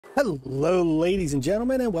Hello, ladies and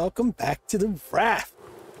gentlemen, and welcome back to the Raft.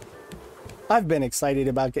 I've been excited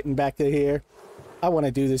about getting back to here. I want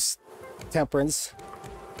to do this Temperance.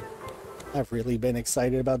 I've really been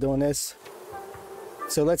excited about doing this.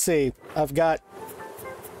 So let's see. I've got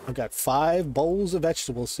 5 bowls of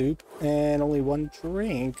vegetable soup and only 1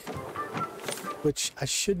 drink, which I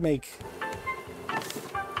should make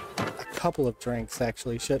a couple of drinks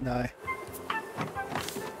actually, shouldn't I?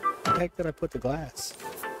 Where the heck did I put the glass?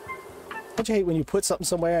 Don't you hate when you put something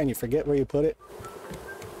somewhere and you forget where you put it?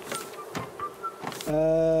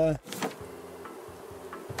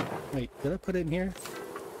 Wait, did I put it in here?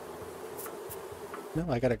 No,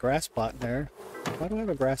 I got a grass pot in there. Why do I have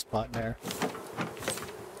a grass pot in there?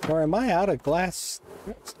 Or am I out of glass?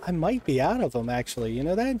 I might be out of them, actually. You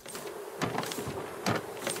know that?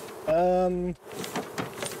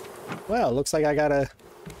 Well, looks like I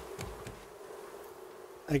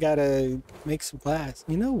gotta make some glass.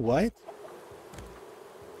 You know what?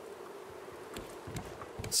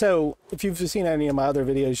 So, if you've seen any of my other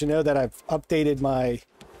videos, you know that I've updated my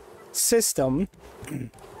system.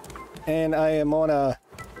 And I am on a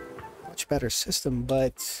much better system,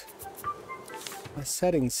 but my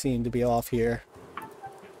settings seem to be off here.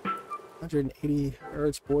 180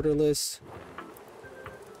 hertz borderless.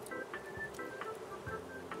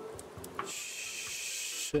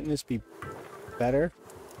 Shouldn't this be better?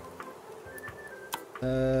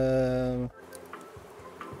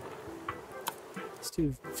 Let's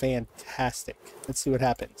do fantastic. Let's see what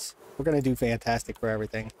happens. We're gonna do fantastic for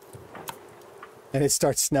everything. And it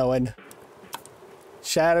starts snowing.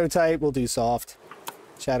 Shadow type, we'll do soft.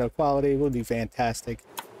 Shadow quality, we'll do fantastic.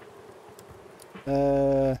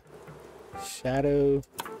 Shadow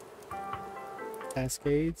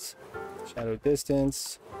cascades. Shadow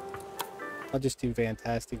distance. I'll just do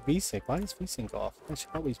fantastic. VSync. Why is VSync off? That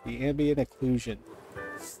should always be ambient occlusion.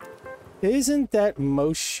 Isn't that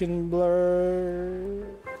motion blur?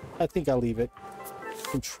 I think I'll leave it.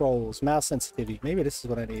 Controls. Mouse sensitivity. Maybe this is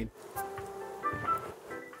what I need.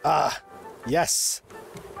 Ah, yes.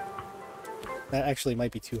 That actually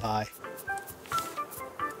might be too high.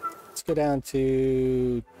 Let's go down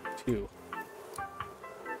to 2.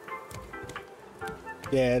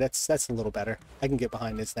 Yeah, that's a little better. I can get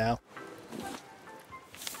behind this now.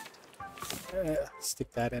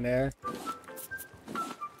 Stick that in there.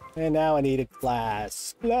 And now I need a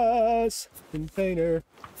glass container.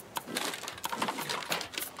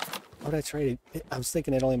 Oh, that's right. I was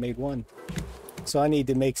thinking it only made 1. So I need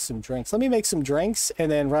to make some drinks. Let me make some drinks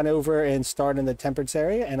and then run over and start in the Temperance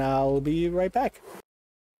area, and I'll be right back.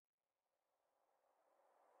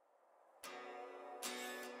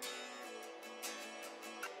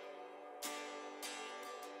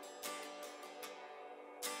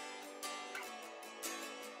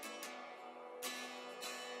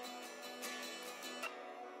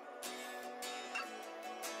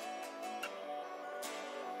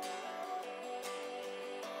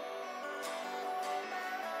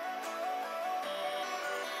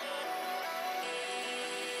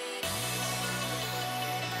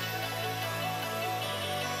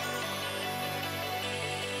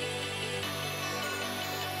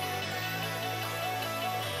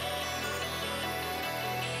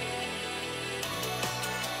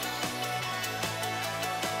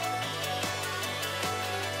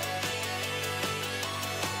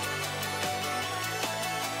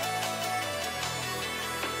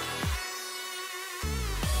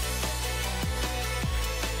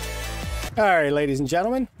 All right, ladies and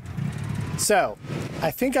gentlemen. So, I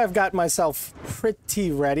think I've got myself pretty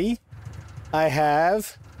ready. I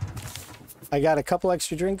got a couple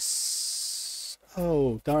extra drinks.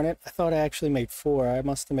 Oh, darn it. I thought I actually made 4. I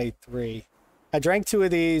must have made 3. I drank 2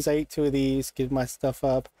 of these. I ate 2 of these. Give my stuff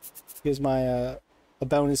up. Here's my a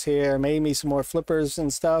bonus here. Made me some more flippers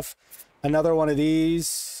and stuff. Another one of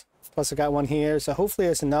these. Plus I got one here. So hopefully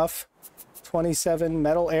it's enough. 27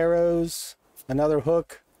 metal arrows. Another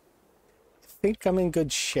hook. I think I'm in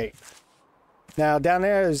good shape. Now down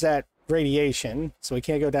there is that radiation, so we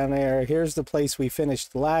can't go down there. Here's the place we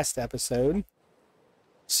finished the last episode.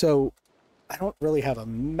 So I don't really have a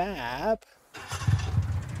map.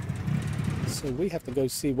 So we have to go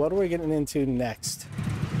see what are we getting into next.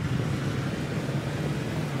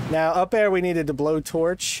 Now up there we needed to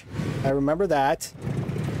blowtorch. I remember that.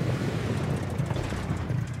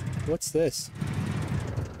 What's this?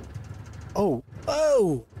 Oh,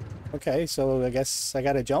 oh! Okay, so I guess I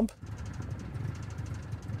gotta jump.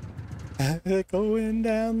 Going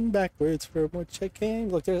down backwards from which I came.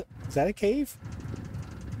 Look, there, is that a cave?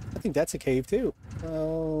 I think that's a cave too.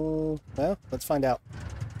 Oh, well, let's find out.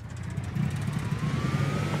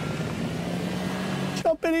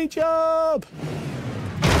 Jump! Jumpity jump!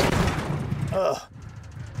 Ugh.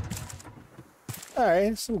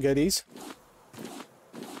 Alright, some goodies.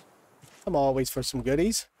 I'm always for some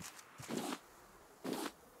goodies.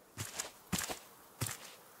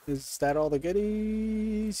 Is that all the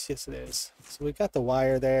goodies? Yes, it is. So we got the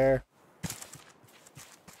wire there.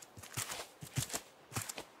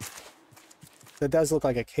 That does look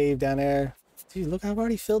like a cave down there. Dude, look, I've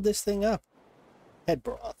already filled this thing up. Head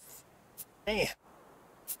broth. Man.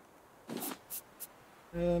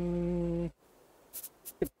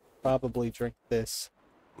 Could probably drink this.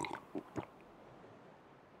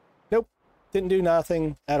 Nope. Didn't do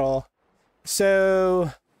nothing at all.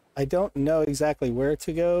 So I don't know exactly where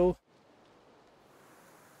to go.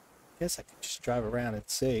 Guess I could just drive around and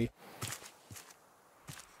see.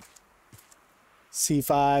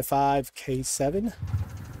 C55K7.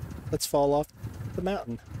 Let's fall off the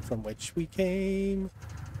mountain from which we came.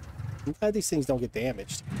 I'm glad these things don't get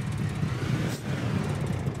damaged.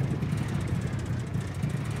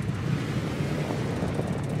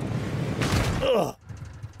 Ugh.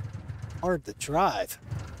 Hard to drive.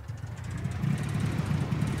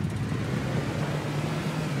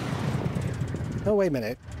 Oh, wait a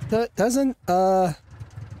minute. Doesn't, oh,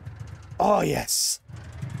 yes.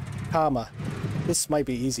 Comma. This might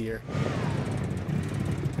be easier.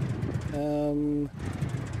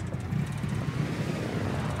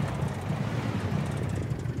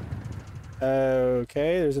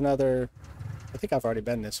 Okay, there's another... I think I've already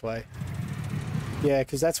been this way. Yeah,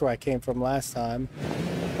 because that's where I came from last time.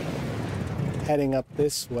 Heading up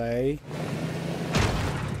this way.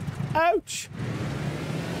 Ouch!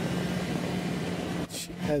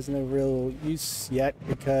 She has no real use yet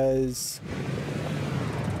because...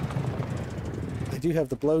 I do have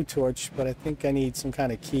the blowtorch, but I think I need some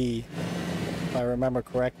kind of key, if I remember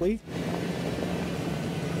correctly.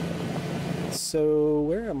 So,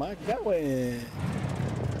 where am I going?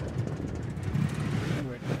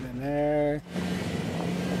 Right in there.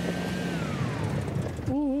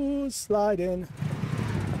 Ooh, sliding.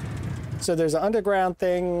 So there's an underground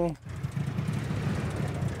thing.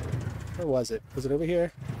 Where was it? Was it over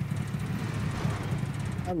here?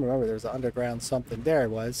 I don't remember. There's an underground something. There it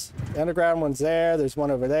was. The underground one's there. There's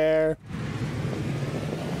one over there.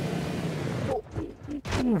 Oh,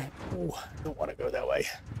 don't want to go that way.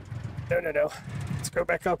 No. Let's go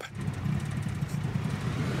back up.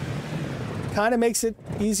 Kind of makes it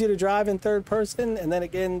easier to drive in third person, and then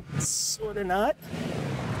again, sort of not.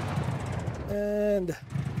 And...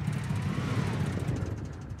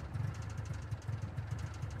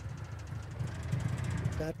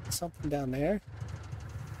 got something down there.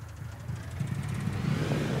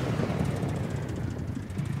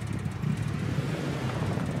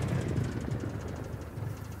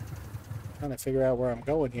 Trying to figure out where I'm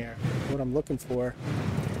going here, what I'm looking for.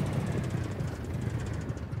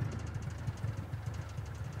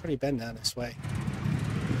 Already been down this way.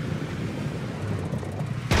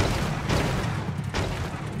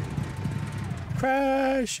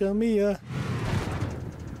 Crash-a-mia.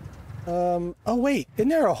 Oh wait, isn't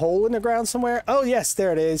there a hole in the ground somewhere? Oh yes,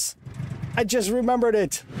 there it is. I just remembered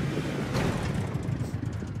it.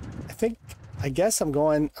 I guess I'm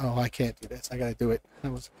going... Oh, I can't do this. I gotta do it.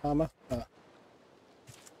 That was a comma.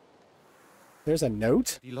 There's a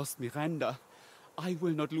note? We lost Miranda. I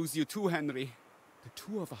will not lose you too, Henry. The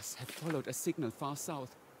two of us have followed a signal far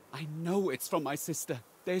south. I know it's from my sister.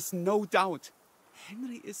 There's no doubt.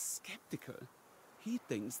 Henry is skeptical. He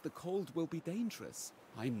thinks the cold will be dangerous.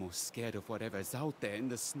 I'm more scared of whatever's out there in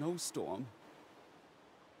the snowstorm.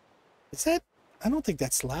 Is that... I don't think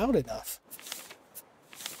that's loud enough.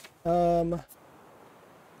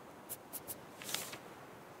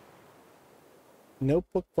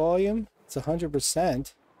 Notebook volume, it's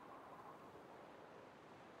 100%.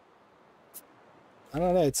 I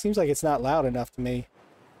don't know, it seems like it's not loud enough to me.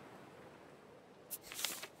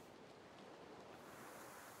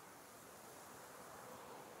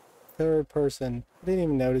 Third person, I didn't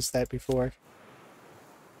even notice that before.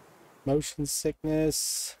 Motion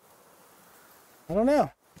sickness, I don't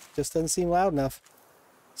know, just doesn't seem loud enough.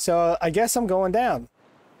 So I guess I'm going down.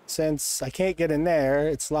 Since I can't get in there,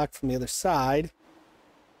 it's locked from the other side.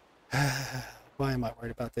 Why am I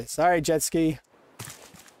worried about this? All right, jet ski.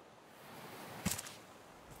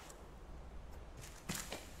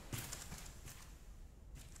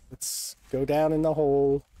 Let's go down in the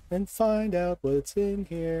hole and find out what's in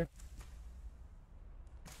here.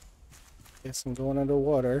 Guess I'm going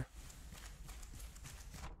underwater.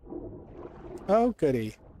 Oh,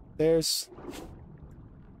 goody. There's...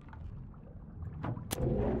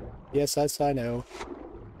 Yes, I know.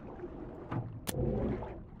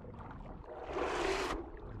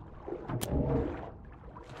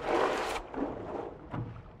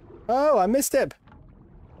 Oh, I missed it.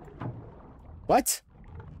 What?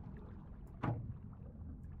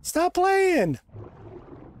 Stop playing.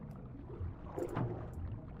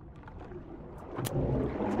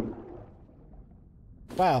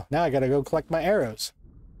 Wow, now I gotta go collect my arrows.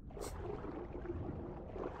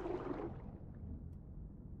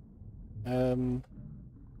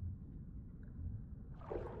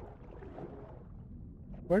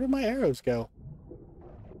 Where did my arrows go?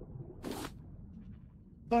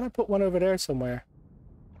 Thought I put one over there somewhere.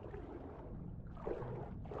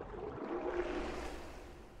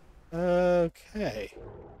 Okay.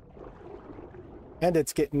 And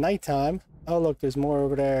it's getting nighttime. Oh, look, there's more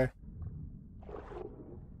over there.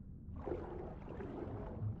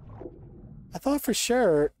 I thought for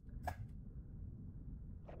sure... I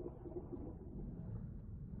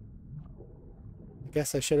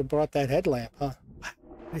guess I should have brought that headlamp, huh?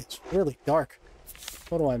 It's really dark.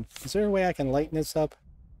 Hold on. Is there a way I can lighten this up?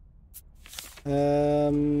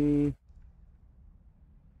 No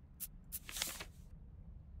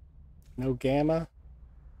gamma.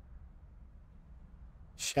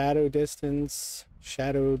 Shadow distance.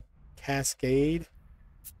 Shadow cascade.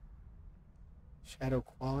 Shadow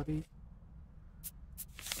quality.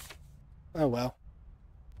 Oh well.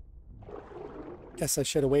 Guess I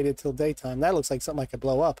should have waited till daytime. That looks like something I could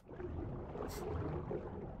blow up.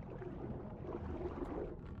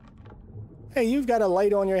 Hey, you've got a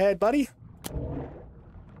light on your head, buddy.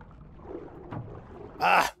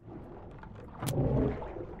 Ah!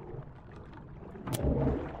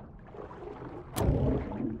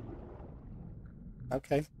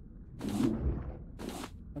 Okay.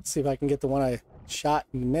 Let's see if I can get the one I shot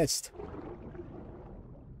and missed.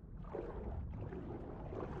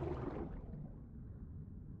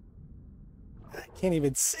 I can't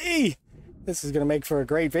even see! This is gonna make for a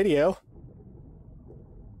great video.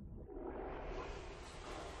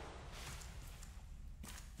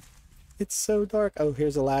 It's so dark. Oh,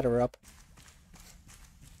 here's a ladder up.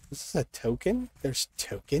 This is a token? There's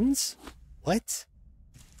tokens? What?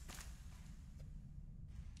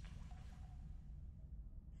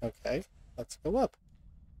 Okay, let's go up.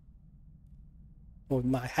 With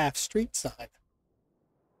my half street sign.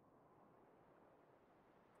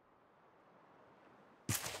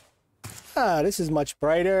 Ah, this is much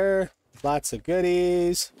brighter. Lots of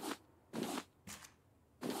goodies.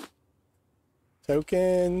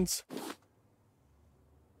 Tokens.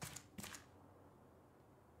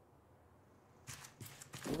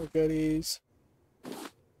 More goodies.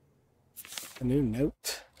 A new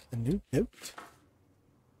note. A new note.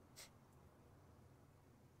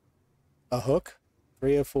 A hook.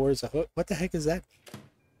 3 of 4 is a hook. What the heck is that?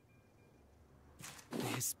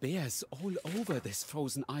 There's bears all over this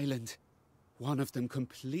frozen island. One of them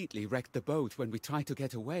completely wrecked the boat when we tried to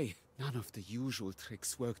get away. None of the usual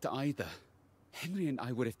tricks worked either. Henry and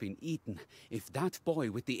I would have been eaten if that boy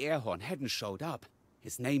with the air horn hadn't showed up.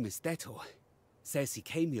 His name is Detto. Says he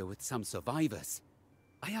came here with some survivors.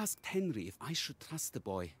 I asked Henry if I should trust the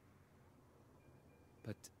boy.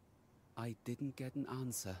 But I didn't get an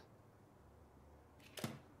answer.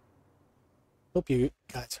 Hope you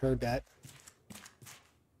guys heard that.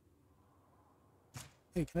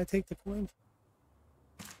 Hey, can I take the coin?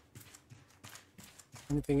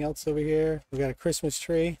 Anything else over here? We got a Christmas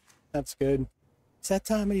tree. That's good. It's that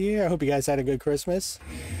time of year. I hope you guys had a good Christmas.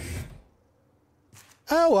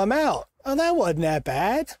 Oh, I'm out. Oh, that wasn't that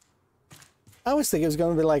bad. I was thinking it was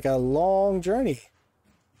going to be like a long journey.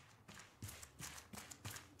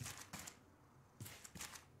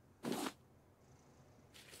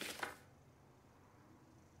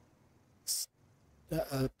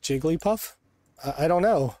 Jigglypuff? I don't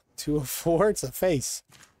know. 2 of 4, it's a face.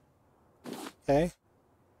 Okay.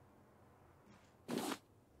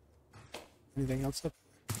 Anything else up?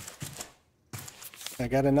 I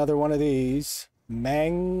got another one of these.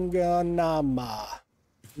 Manganama.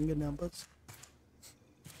 Manganamas.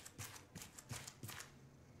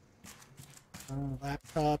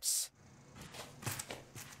 Laptops.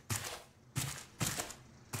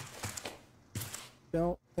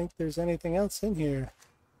 Don't think there's anything else in here.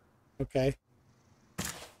 Okay.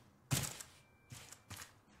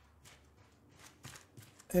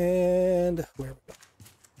 And where we go?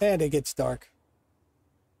 And it gets dark.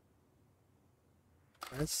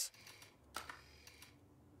 Press.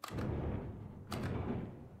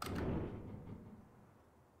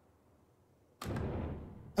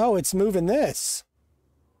 Oh, it's moving this.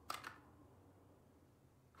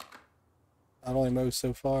 I've only moved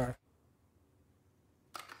so far.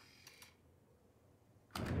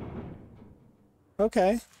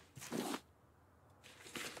 Okay.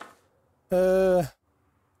 My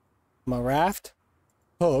raft,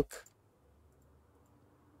 hook.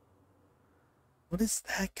 What has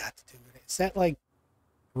that got to do with it? Is that like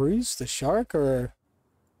Bruce the shark, or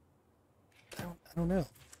I don't know.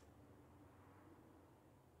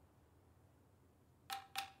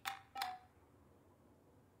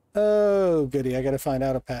 Oh, goody. I got to find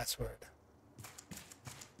out a password.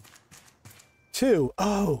 2.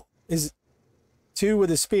 Oh, is 2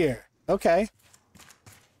 with a spear. Okay.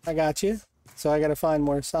 I got you. So I got to find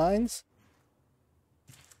more signs.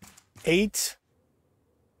 8.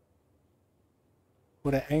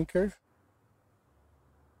 With an anchor.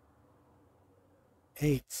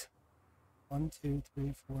 8. 1, 2,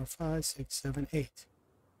 3, 4, 5, 6, 7, 8.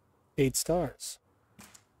 8 stars.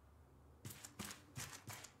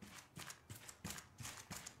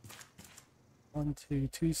 One, two,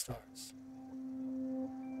 2 stars.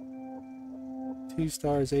 2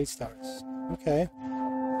 stars, 8 stars. Okay.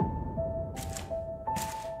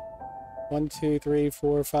 1, 2, 3,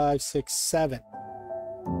 4, 5, 6, 7.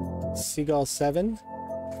 Seagull 7.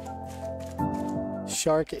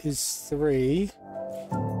 Shark is 3.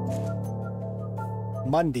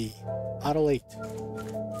 Monday, Model 8. The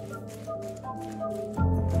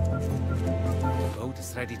boat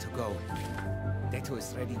is ready to go. Detto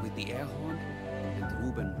is ready with the air horn, and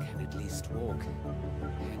Ruben can at least walk.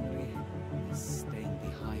 Henry is staying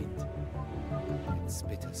behind. It's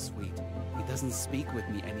bittersweet. He doesn't speak with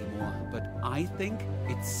me anymore, but I think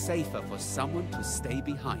it's safer for someone to stay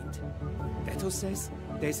behind. Detto says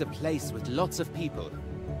there's a place with lots of people.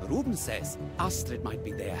 Ruben says Astrid might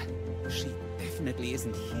be there. She definitely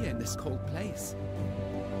isn't here in this cold place.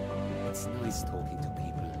 It's nice talking to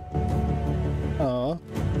people. Aw.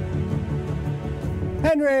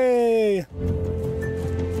 Henry!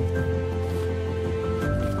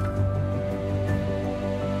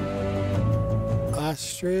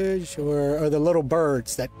 Ostrich or the little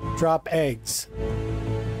birds that drop eggs.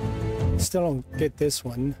 Still don't get this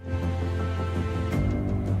one.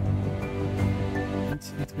 1,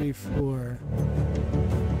 2, 3, 4.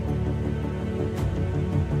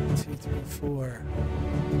 2, 3, 4.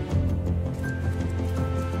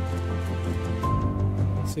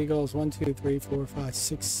 Seagulls 1, 2, 3, 4, 5,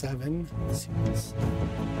 6, 7. Let's see this.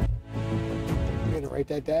 I'm gonna write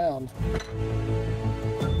that down.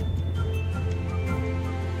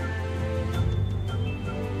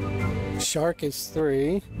 Shark is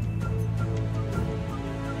 3.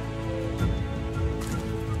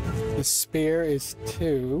 The spear is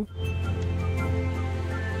 2.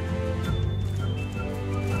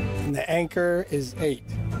 And the anchor is 8.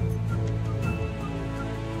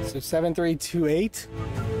 So 7, 3, 2, 8.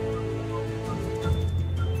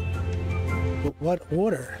 But what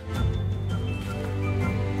order?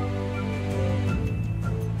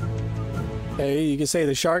 Okay, you can say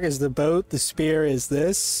the shark is the boat, the spear is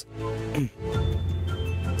this.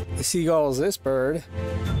 The seagull is this bird.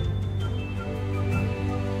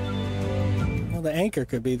 Well, the anchor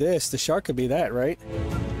could be this. The shark could be that, right?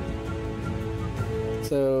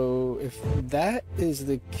 So if that is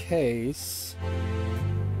the case,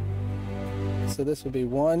 so this would be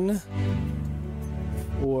 1,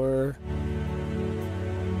 4,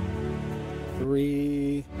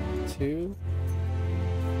 3, 2.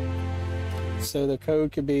 So the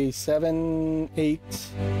code could be 7, 8,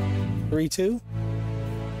 3, 2.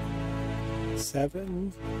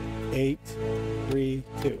 7, 8, 3,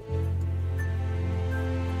 2.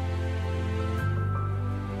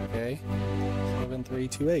 Okay. 7, 3,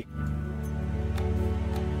 2, 8.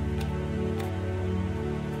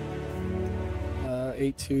 Uh,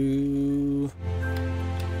 8, 2,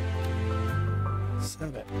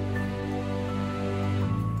 7.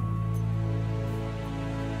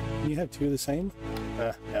 You have 2 the same?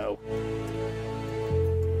 No.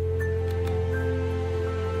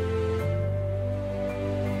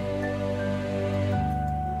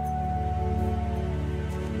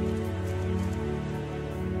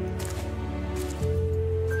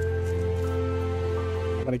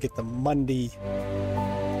 I'm gonna get the Monday.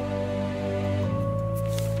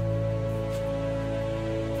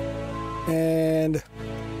 And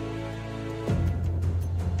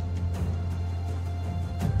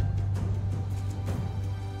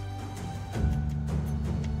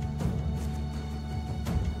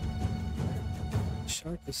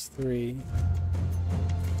shark is 3.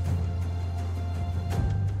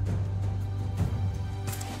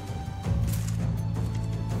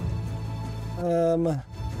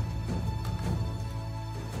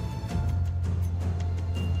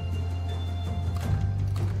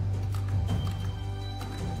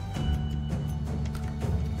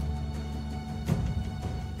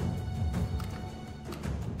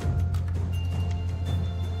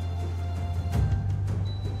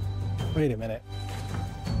 Wait a minute.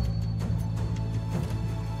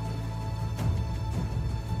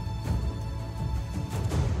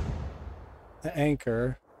 The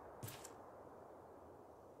anchor.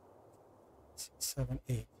 6, 7,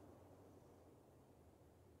 8.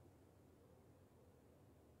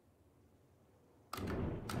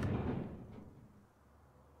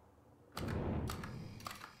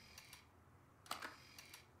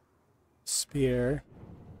 Spear.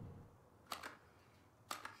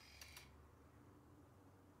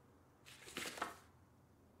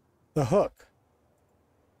 The hook.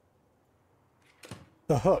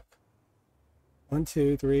 The hook. 1,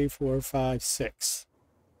 2, 3, 4, 5, 6.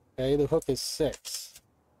 Okay, the hook is 6.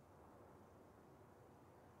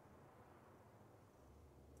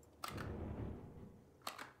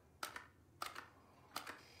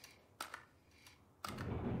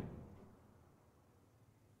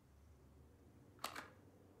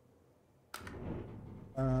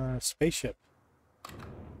 Spaceship. Okay,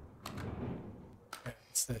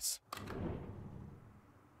 what's this?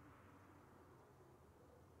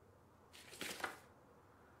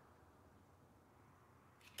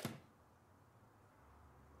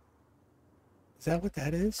 Is that what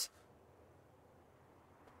that is?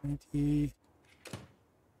 25.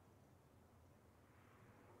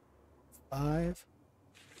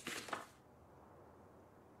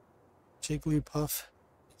 Jigglypuff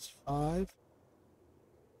is 5.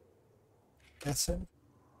 Guessing.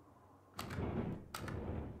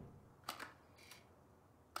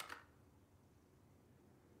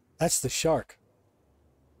 That's the shark.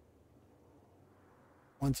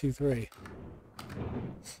 1, 2, 3.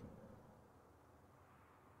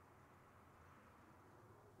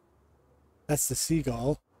 That's the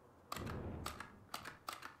seagull.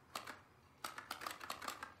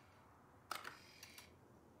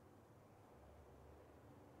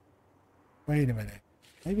 Wait a minute.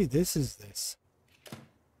 Maybe this is this.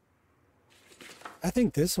 I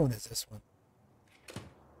think this one is this one.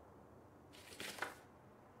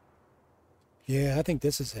 Yeah, I think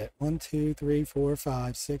this is it. 1, 2, 3, 4,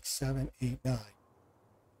 5, 6, 7, 8, 9.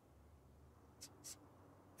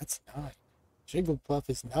 That's 9. Jigglypuff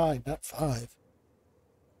is 9, not 5.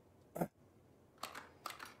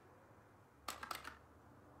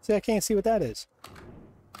 See, I can't see what that is.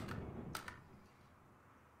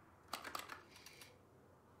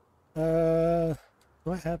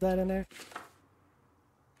 Do I have that in there?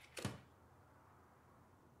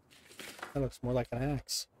 That looks more like an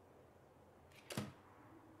axe.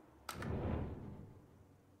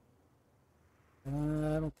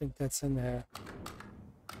 I don't think that's in there.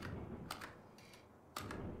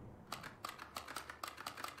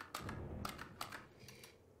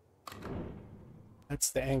 That's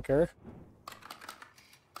the anchor.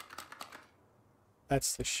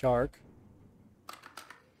 That's the shark.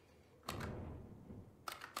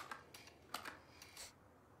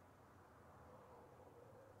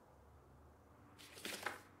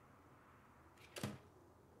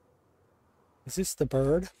 Is this the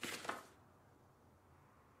bird?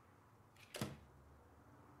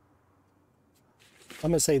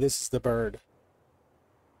 I'm going to say this is the bird.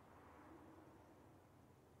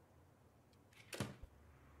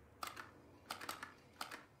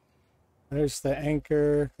 There's the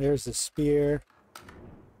anchor. There's the spear.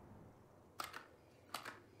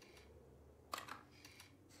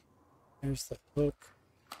 There's the hook.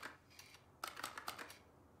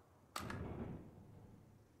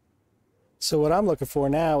 So what I'm looking for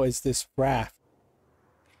now is this raft.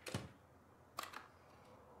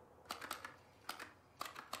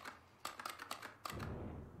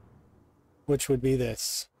 Which would be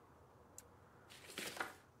this.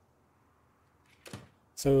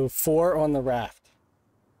 So 4 on the raft.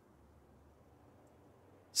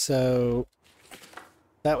 So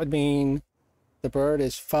that would mean the bird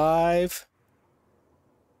is 5,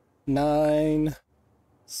 9,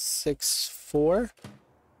 6, 4.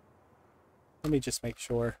 Let me just make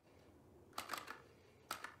sure.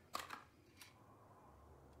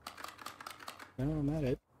 No, I'm at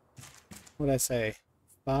it. What'd I say?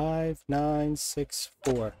 5, 9, 6,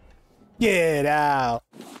 4. Get out!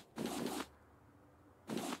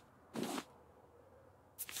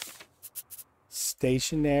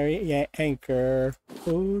 Stationary anchor.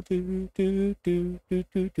 All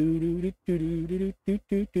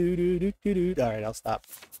right, I'll stop.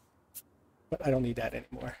 But I don't need that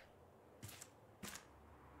anymore.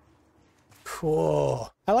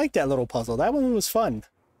 Cool. I like that little puzzle. That one was fun.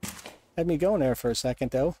 Had me going there for a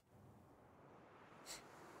second, though.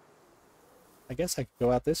 I guess I could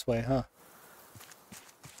go out this way, huh?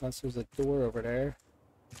 Unless there's a door over there.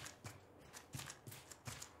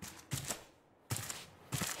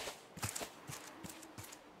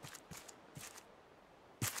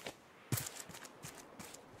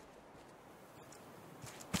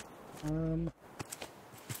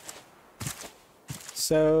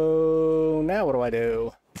 So now what do I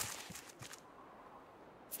do?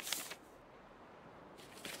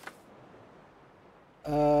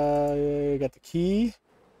 I got the key.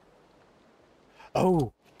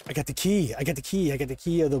 Oh, I got the key. I got the key. I got the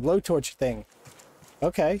key of the blowtorch thing.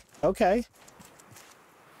 Okay, okay.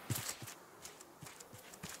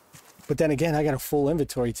 But then again, I got a full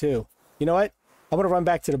inventory too. You know what? I'm going to run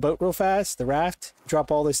back to the boat real fast, the raft,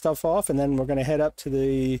 drop all this stuff off, and then we're going to head up to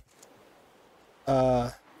the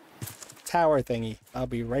tower thingy. I'll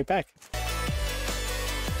be right back.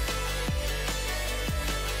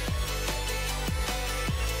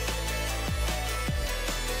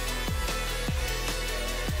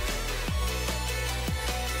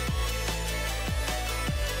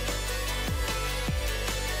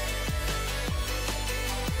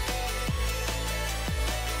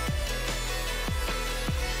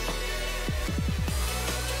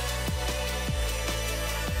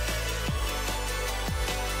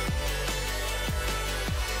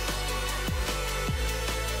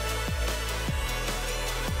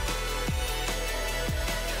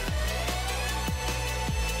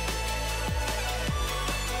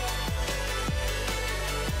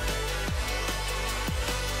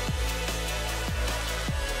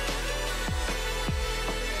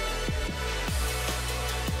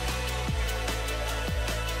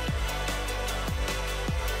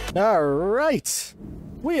 All right,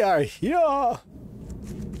 we are here.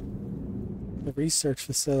 The research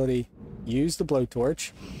facility. Use the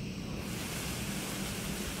blowtorch.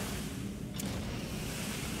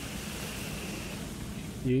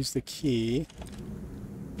 Use the key.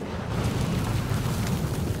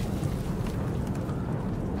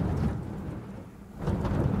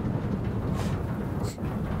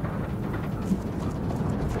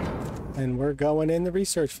 And we're going in the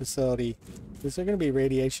research facility. Is there going to be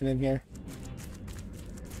radiation in here?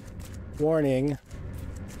 Warning.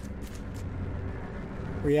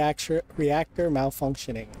 Reactor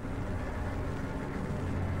malfunctioning.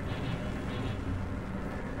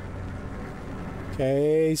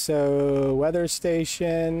 Okay, so weather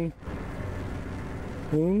station.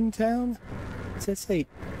 Moontown? What's that say?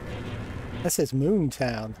 That says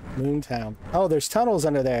Moontown. Moontown. Oh, there's tunnels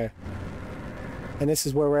under there. And this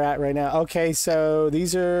is where we're at right now. Okay, so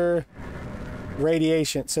these are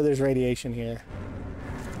radiation. So there's radiation here.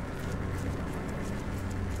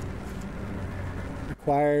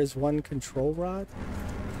 Requires 1 control rod.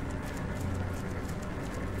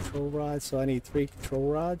 Control rod, so I need 3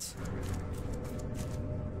 control rods.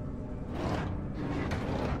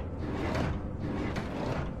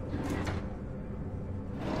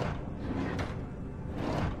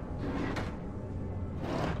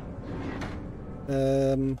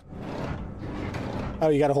 Oh,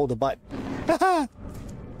 you gotta hold the button.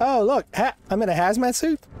 Oh, look, I'm in a hazmat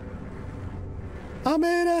suit. I'm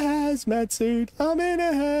in a hazmat suit. I'm in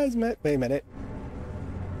a hazmat. Wait a minute.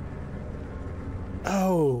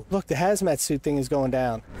 Oh, look, the hazmat suit thing is going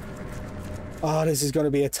down. Oh, this is going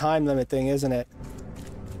to be a time limit thing, isn't it?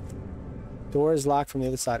 Door is locked from the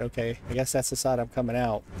other side. Okay, I guess that's the side I'm coming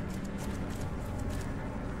out.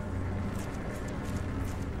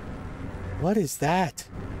 What is that?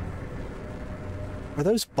 Are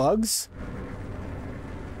those bugs?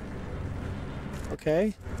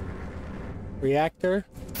 Okay. Reactor.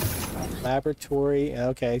 Laboratory.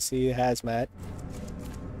 Okay, see, hazmat.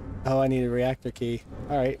 Oh, I need a reactor key.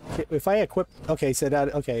 Alright, if I equip... Okay, so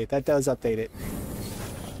that... Okay, that does update it.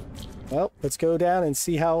 Well, let's go down and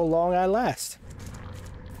see how long I last.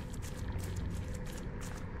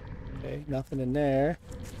 Okay, nothing in there.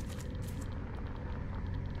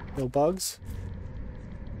 No bugs.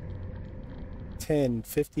 10,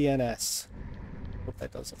 50 NS. Hope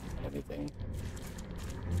that doesn't mean anything.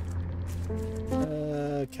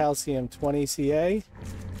 Calcium 20 CA.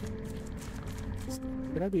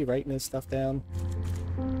 Could I be writing this stuff down?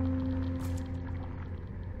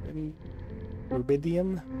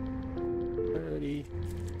 Rubidium 30.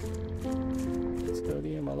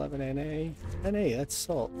 Sodium 11 Na. Na, that's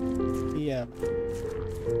salt. EM.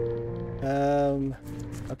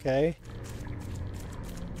 Okay.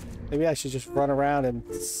 Maybe I should just run around and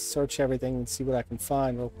search everything and see what I can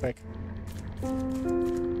find real quick.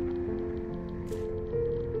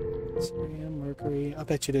 Sodium, mercury. I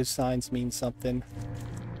bet you those signs mean something.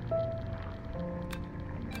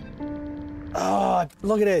 Oh,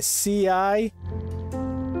 look at this. CI.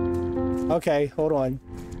 Okay, hold on.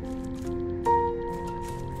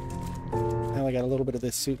 Now I got a little bit of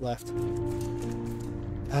this suit left.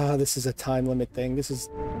 Oh, this is a time limit thing. This is...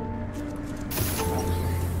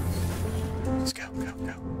 Just go, go,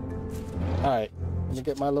 go. Alright. Let me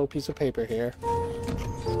get my little piece of paper here.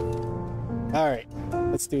 Alright,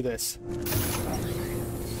 let's do this.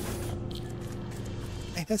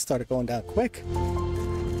 Hey, that started going down quick.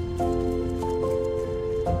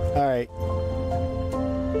 Alright.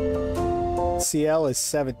 CL is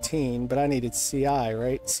 17, but I needed CI,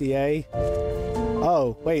 right? CA?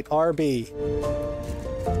 Oh, wait, RB.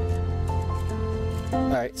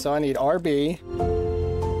 Alright, so I need RB.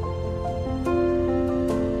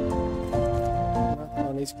 Nothing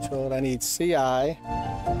on these controlled. I need CI.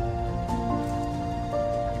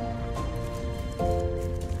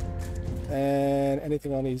 And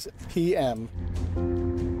anything on these PM.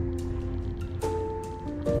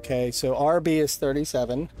 Okay, so RB is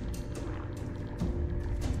 37.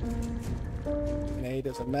 And A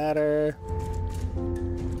doesn't matter.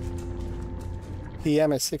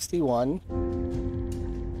 PM is 61.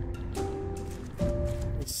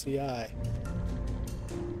 CI.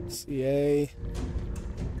 CA.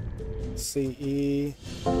 CE.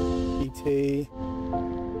 ET.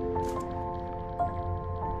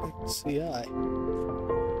 CI.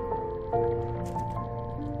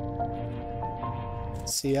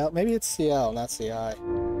 CL? Maybe it's CL, not CI.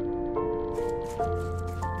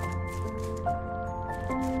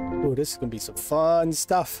 Oh, this is gonna be some fun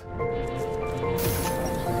stuff.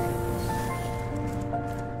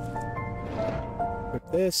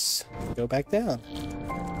 Put this, go back down.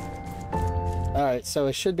 Alright, so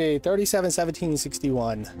it should be 37, 17,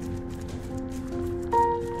 61.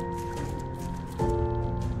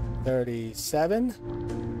 37.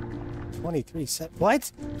 23 seconds.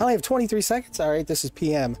 What? I only have 23 seconds? Alright, this is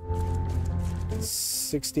PM.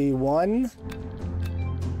 61.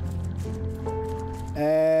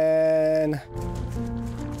 And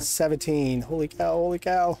 17. Holy cow, holy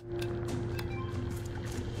cow.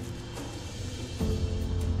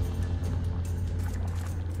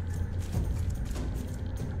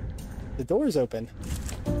 The door's open.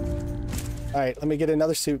 Alright, let me get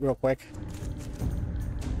another suit real quick.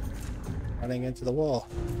 Running into the wall.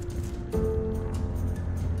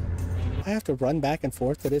 I have to run back and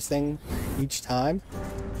forth to this thing each time.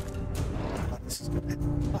 Oh, this is gonna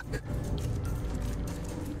fuck.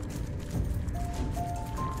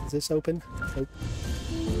 Is this open? Nope.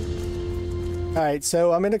 Alright,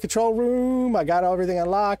 so I'm in the control room. I got everything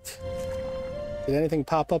unlocked. Did anything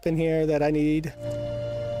pop up in here that I need?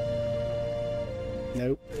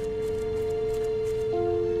 Nope.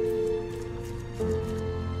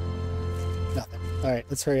 Nothing. Alright,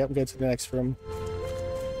 let's hurry up and go to the next room.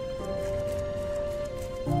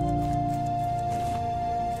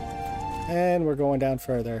 And we're going down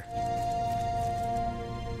further.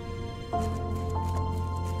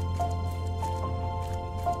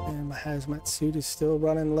 And my hazmat suit is still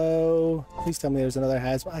running low. Please tell me there's another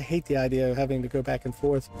hazmat. I hate the idea of having to go back and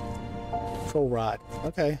forth. Control rod.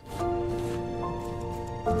 Okay.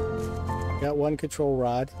 Got one control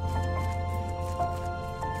rod.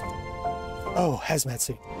 Oh, hazmat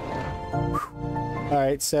suit.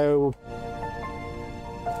 Alright, so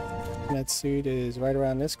that suit is right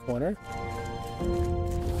around this corner.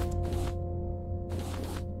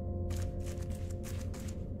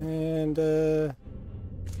 And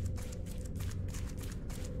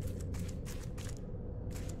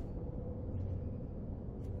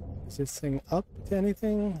is this thing up to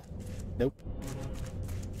anything? Nope.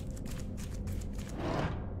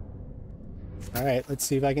 Alright, let's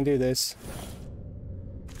see if I can do this.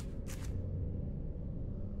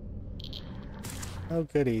 Oh,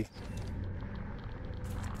 goody.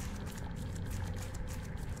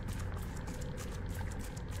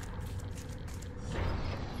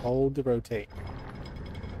 Hold to rotate.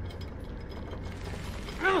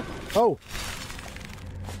 Oh!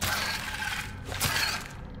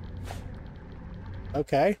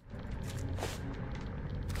 Okay.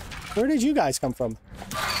 Where did you guys come from?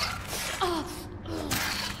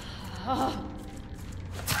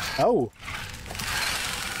 Oh!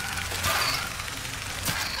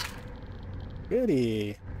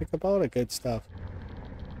 Goody. Pick up all the good stuff.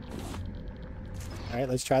 Alright,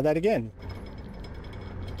 let's try that again.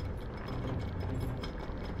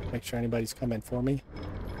 Make sure anybody's coming for me.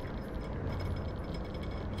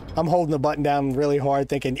 I'm holding the button down really hard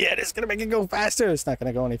thinking, yeah, this is going to make it go faster. It's not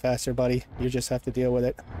going to go any faster, buddy. You just have to deal with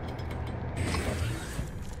it.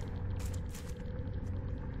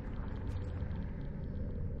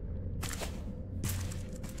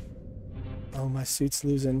 Oh, my suit's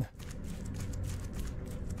losing.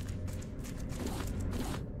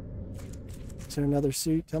 Is there another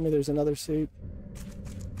suit? Tell me there's another suit.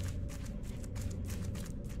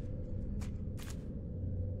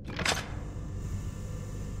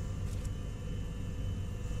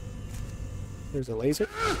 There's a laser.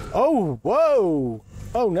 Oh, whoa!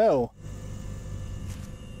 Oh no.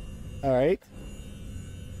 Alright.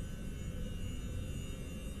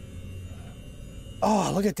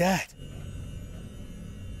 Oh, look at that.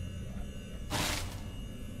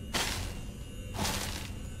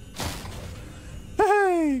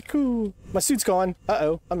 Hey, cool. My suit's gone.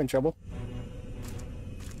 Uh-oh, I'm in trouble.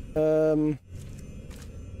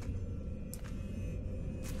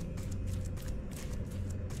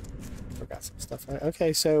 Forgot some stuff.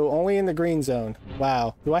 Okay, so only in the green zone.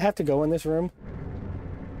 Wow. Do I have to go in this room?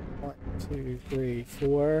 1, 2, 3,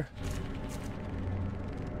 4.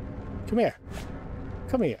 Come here.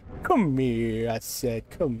 Come here. Come here, I said.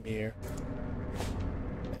 Come here.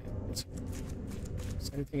 Is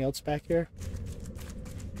there anything else back here?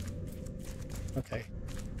 Okay.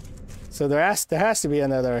 So there has to be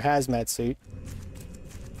another hazmat suit.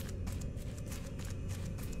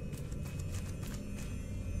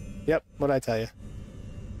 Yep, what'd I tell you?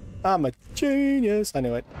 I'm a genius. I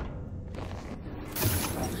knew it.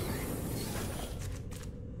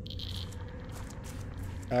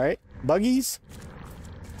 Alright, buggies.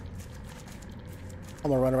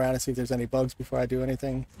 I'm gonna run around and see if there's any bugs before I do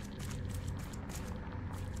anything.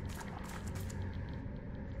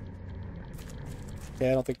 Okay,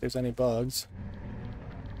 I don't think there's any bugs.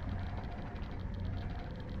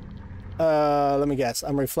 Let me guess.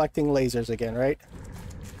 I'm reflecting lasers again, right?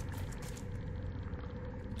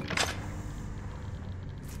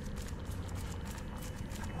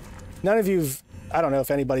 None of you've... I don't know if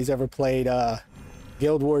anybody's ever played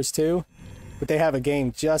Guild Wars 2, but they have a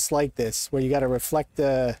game just like this, where you gotta reflect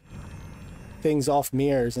the things off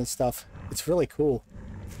mirrors and stuff. It's really cool.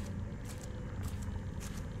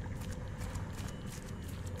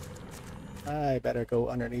 I better go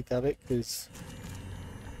underneath of it, because...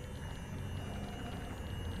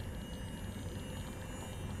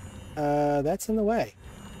 that's in the way.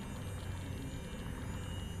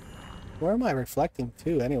 Where am I reflecting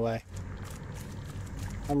to, anyway?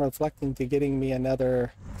 I'm reflecting to getting me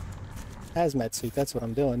another hazmat suit. That's what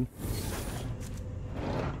I'm doing.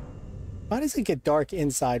 Why does it get dark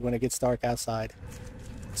inside when it gets dark outside?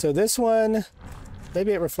 So this one,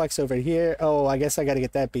 maybe it reflects over here. Oh, I guess I gotta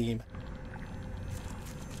get that beam.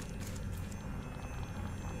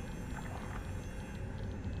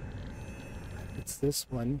 It's this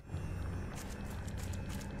one.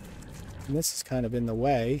 And this is kind of in the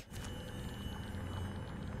way.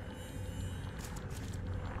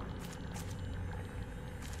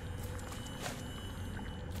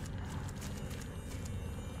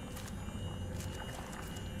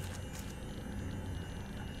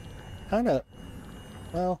 Kind of,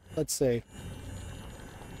 well, let's see.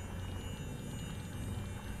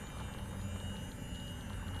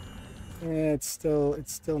 Yeah, it's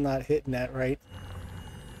still not hitting that right.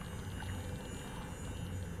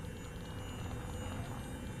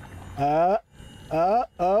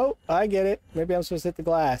 Oh, I get it. Maybe I'm supposed to hit the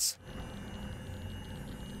glass.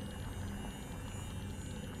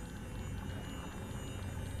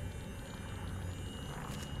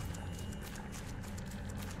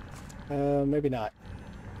 Maybe not.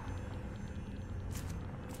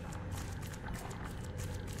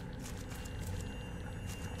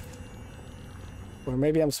 Or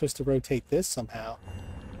maybe I'm supposed to rotate this somehow.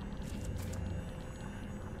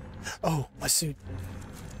 Oh, my suit.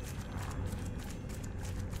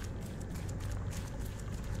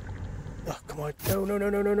 Oh, come on. No, no, no,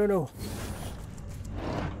 no, no, no, no.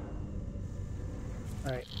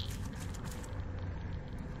 All right.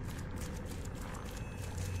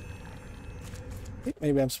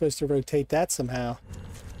 Maybe I'm supposed to rotate that somehow.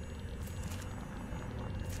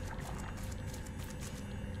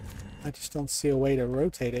 I just don't see a way to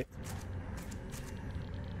rotate it.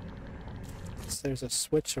 So there's a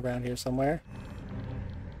switch around here somewhere.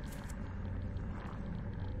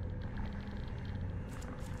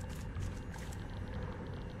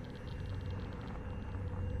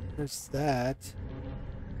 There's that.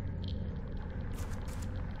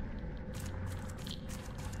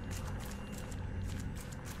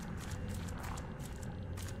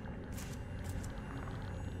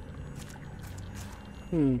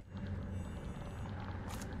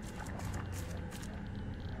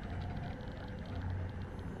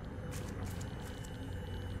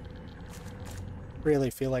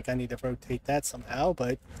 Really feel like I need to rotate that somehow,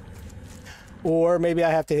 but... Or maybe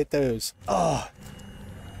I have to hit those. Oh!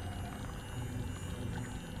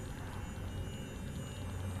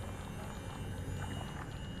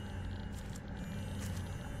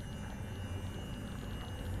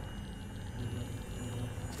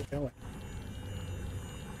 Keep going.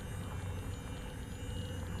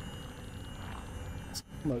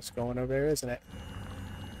 Almost going over there, isn't it?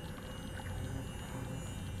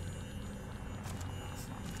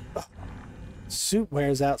 Oh, suit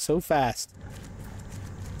wears out so fast.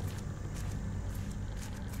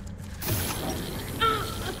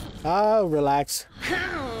 Oh, relax.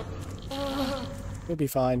 You'll be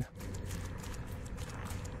fine.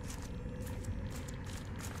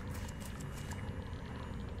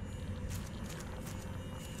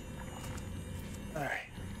 All right.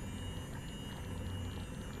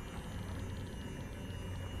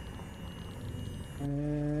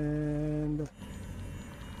 And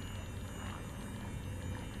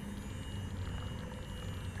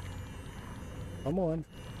come on,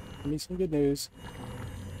 give me some good news.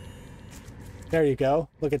 There you go.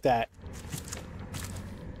 Look at that.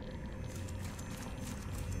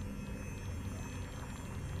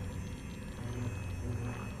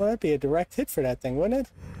 Well, that'd be a direct hit for that thing, wouldn't it?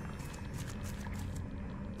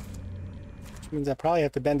 Which means I probably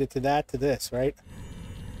have to bend it to that, to this, right?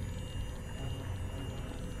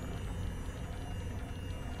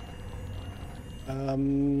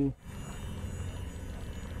 You're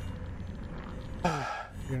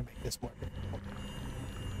gonna make this more difficult.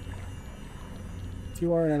 If you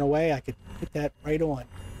weren't in a way, I could hit that right on.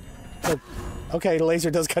 Oh, okay, the laser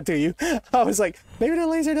does cut through you. I was like, maybe the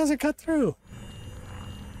laser doesn't cut through.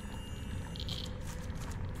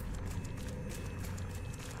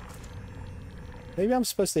 Maybe I'm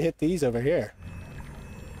supposed to hit these over here.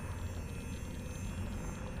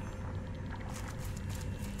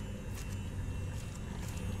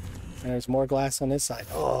 And there's more glass on this side.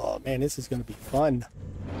 Oh man, this is going to be fun.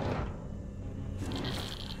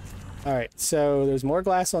 Alright, so there's more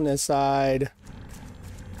glass on this side.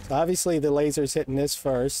 So obviously the laser's hitting this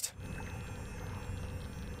first.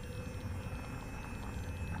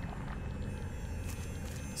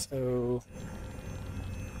 So...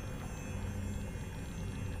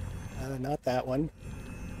 not that one.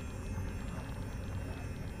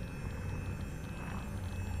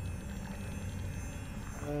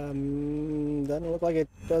 Doesn't look like it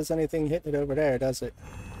does anything hitting it over there, does it?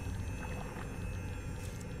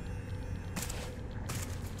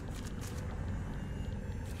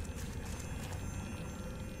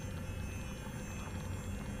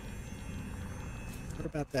 What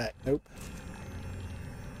about that? Nope.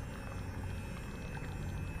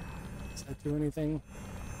 Does that do anything?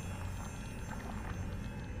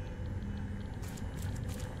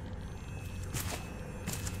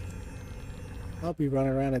 I'll be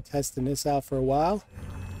running around and testing this out for a while.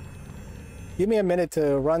 Give me a minute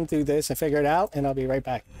to run through this and figure it out, and I'll be right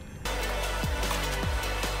back.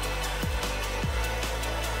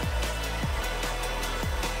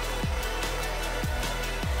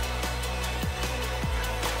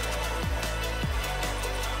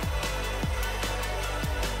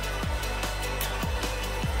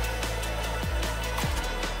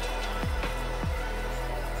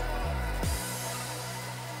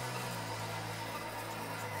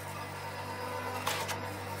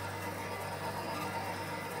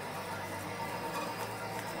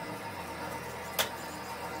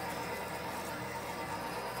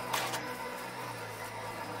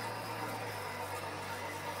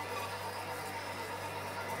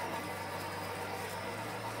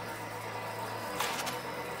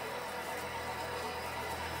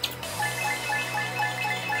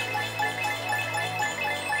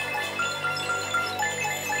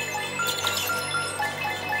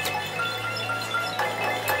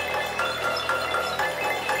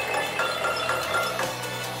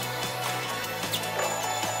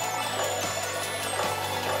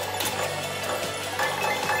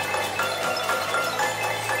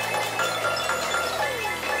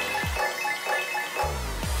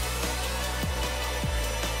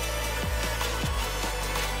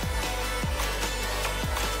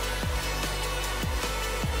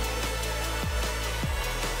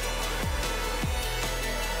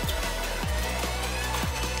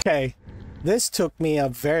 Okay, this took me a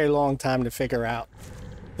very long time to figure out.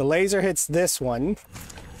 The laser hits this one,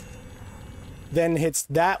 then hits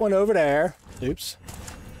that one over there. Oops.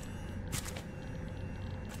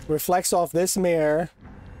 Reflects off this mirror,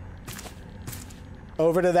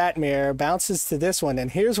 over to that mirror, bounces to this one,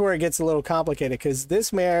 and here's where it gets a little complicated, because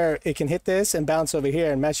this mirror, it can hit this and bounce over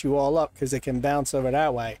here and mess you all up, because it can bounce over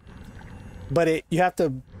that way. But you have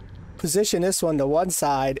to position this one to one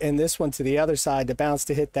side and this one to the other side to bounce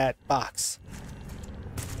to hit that box.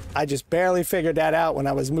 I just barely figured that out when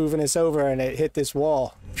I was moving this over and it hit this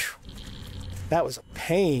wall. Whew. That was a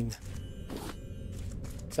pain.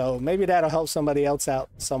 So maybe that'll help somebody else out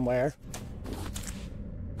somewhere.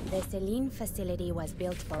 The Selene facility was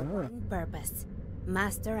built for one purpose: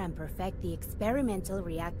 Master and perfect the experimental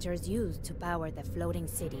reactors used to power the floating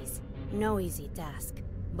cities. No easy task,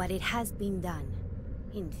 but it has been done.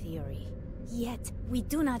 In theory. Yet, we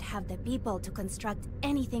do not have the people to construct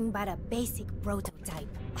anything but a basic prototype.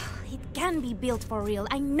 It can be built for real,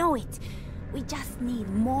 I know it. We just need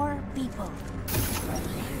more people.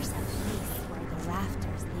 There's a place where the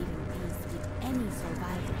Rafters live in peace with any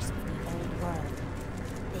survivors of the old world.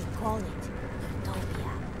 They call it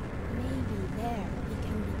Utopia. Maybe there we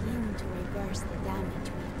can begin to reverse the damage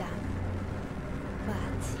we've done.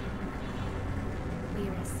 But we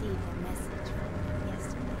received a message from them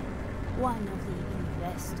yesterday. One of the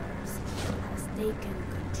investors has taken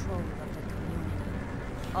control of the community.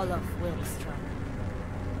 Olaf Wilkstrom.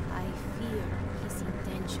 I fear his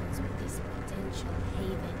intentions with this potential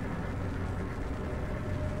haven.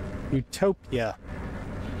 Utopia.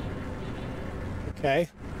 Okay.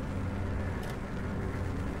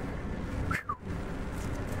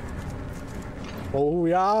 Control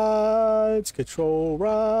rods, control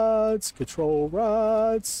rods, control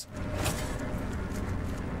rods.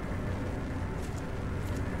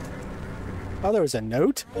 Oh, there was a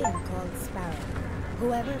note?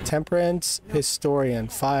 Temperance historian.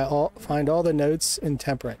 Find all the notes in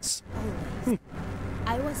Temperance.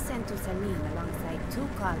 I was sent to Selene alongside 2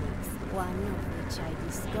 colleagues, one of which I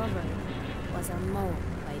discovered was a mole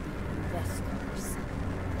by the investors.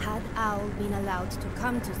 Had Owl been allowed to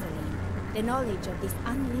come to Selene, the knowledge of this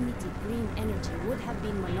unlimited green energy would have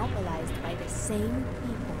been monopolized by the same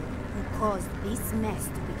people who caused this mess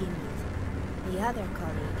to begin with. The other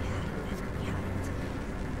colleague I left behind.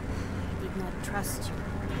 I did not trust you.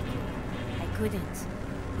 I couldn't.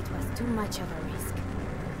 It was too much of a risk.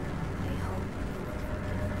 I hope you will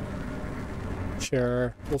forgive me.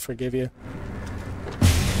 Sure, we'll forgive you.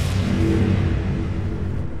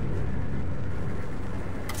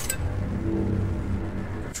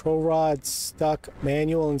 Control rod stuck.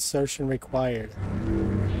 Manual insertion required.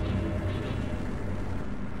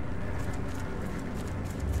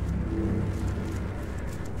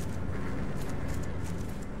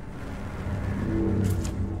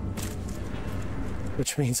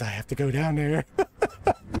 Which means I have to go down there.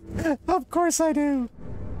 Of course I do.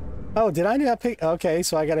 Oh, did I not pick? Okay,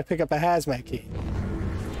 so I got to pick up a hazmat key.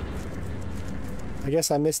 I guess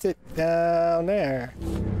I missed it down there.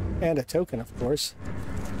 And a token, of course.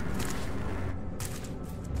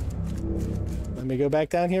 Let me go back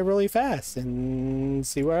down here really fast and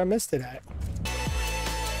see where I missed it at.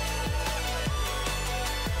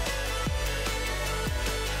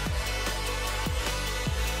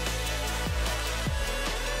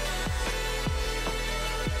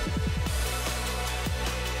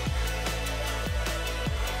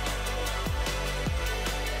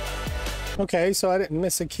 Okay, so I didn't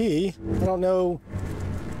miss a key. I don't know.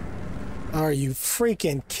 Are you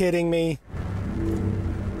freaking kidding me?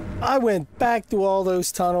 I went back through all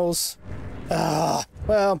those tunnels.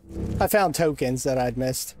 Well, I found tokens that I'd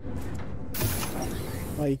missed.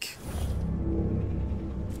 Like,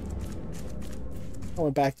 I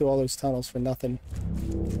went back through all those tunnels for nothing.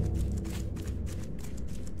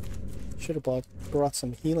 Should have brought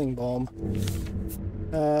some healing balm.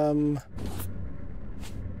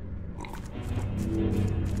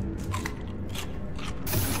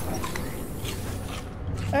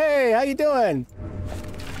 Hey, how you doing?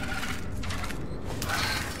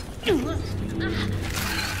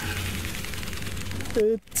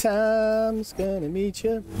 Good time's gonna meet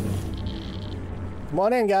you. Come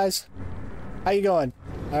on in, guys. How you going?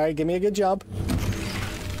 All right, give me a good jump.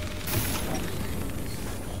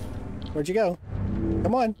 Where'd you go?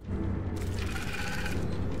 Come on.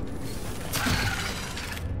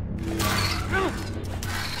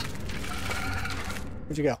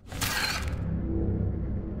 Where'd you go?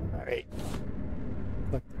 All right.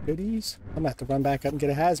 Collect the goodies. I'm gonna have to run back up and get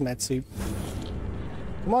a hazmat suit.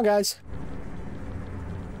 Come on, guys.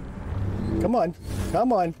 Come on.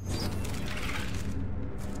 Come on.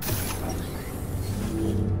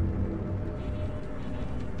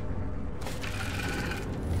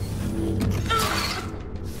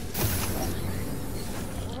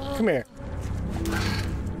 Come here.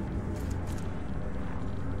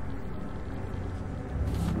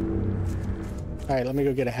 Alright, let me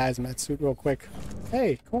go get a hazmat suit real quick.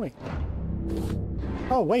 Hey, coin.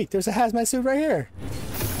 Oh, wait, there's a hazmat suit right here.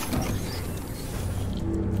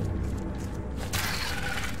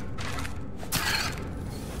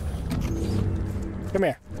 Come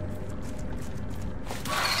here.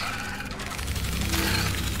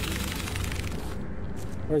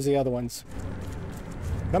 Where's the other ones?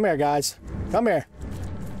 Come here, guys. Come here.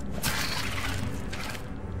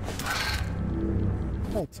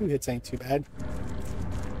 Oh, 2 hits ain't too bad.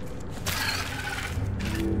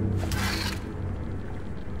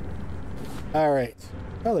 All right.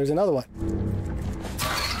 Oh, there's another one.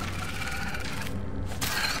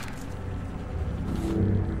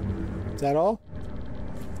 Is that all?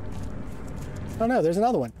 Oh no, there's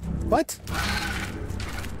another one. What?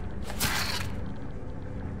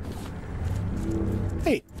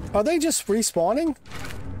 Hey, are they just respawning?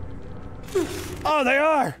 Oh, they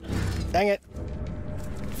are! Dang it.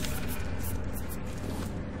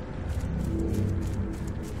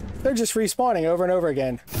 They're just respawning over and over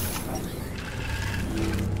again.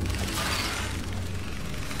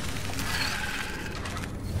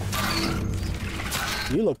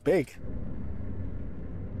 You look big.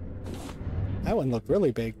 That one looked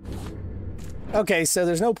really big. Okay, so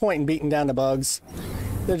there's no point in beating down the bugs.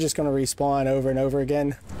 They're just going to respawn over and over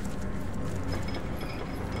again.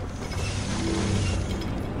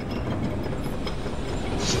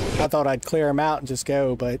 I thought I'd clear them out and just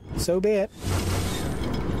go, but so be it.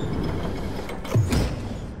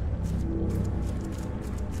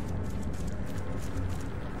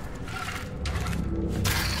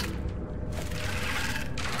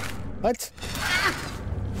 What?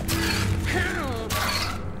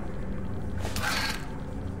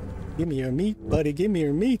 Give me your meat, buddy. Give me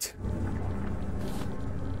your meat.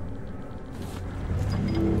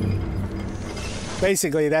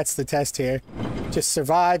 Basically, that's the test here. Just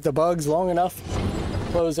survive the bugs long enough.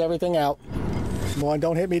 Close everything out. Come on,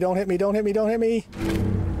 don't hit me, don't hit me, don't hit me, don't hit me.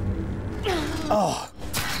 Oh.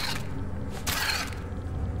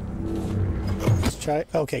 Let's try.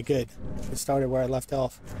 Okay, good. It started where I left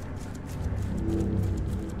off.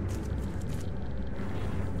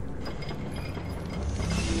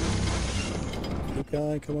 Keep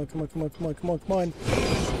going. Come on, come on, come on, come on, come on, come on.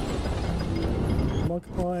 Come on,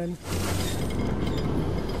 come on.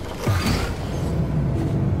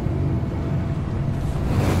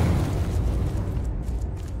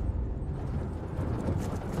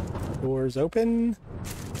 Doors open.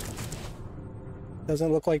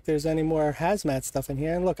 Doesn't look like there's any more hazmat stuff in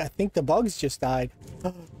here. And look, I think the bugs just died.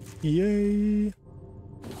 Yay.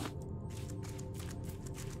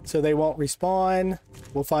 So they won't respawn.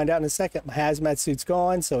 We'll find out in a second. My hazmat suit's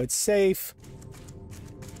gone, so it's safe.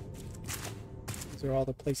 These are all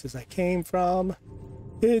the places I came from.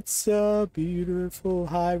 It's a beautiful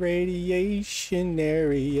high radiation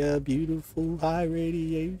area. Beautiful high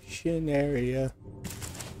radiation area.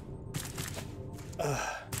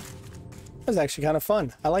 That was actually kind of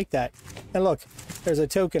fun. I like that. And look, there's a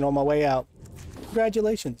token on my way out.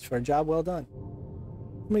 Congratulations for a job well done.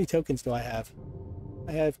 How many tokens do I have?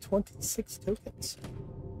 I have 26 tokens.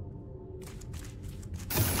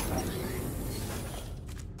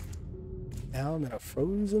 Now I'm in a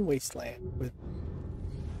frozen wasteland with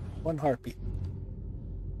one heartbeat.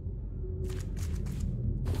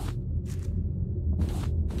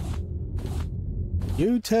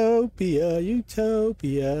 Utopia,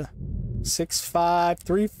 utopia.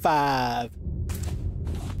 6535.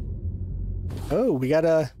 Oh, we got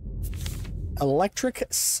a electric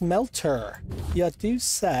smelter. You do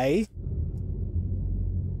say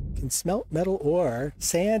can smelt metal ore,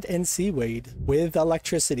 sand, and seaweed with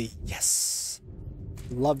electricity. Yes.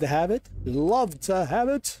 Love to have it. Love to have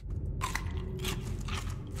it.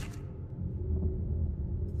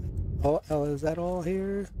 Oh, is that all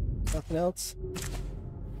here? Nothing else?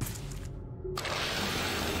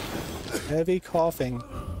 Heavy coughing.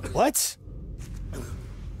 What?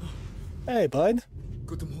 Hey, bud.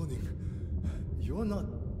 Good morning. You're not...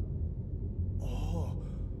 Oh,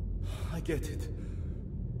 I get it.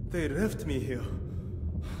 They left me here.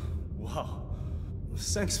 Wow.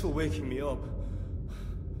 Thanks for waking me up.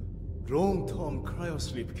 Long-term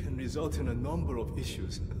cryosleep can result in a number of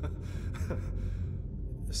issues.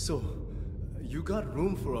 So, you got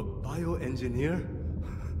room for a bioengineer?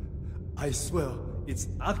 I swear, it's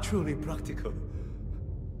actually practical.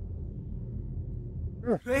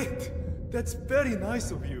 Sure. Great! That's very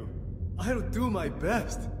nice of you. I'll do my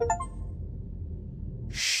best.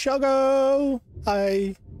 Shogo!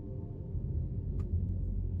 Hi.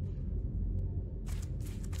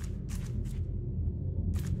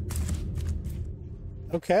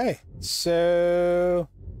 Okay, so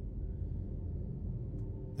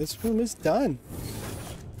this room is done.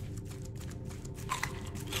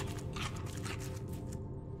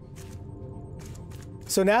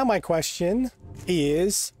 So now my question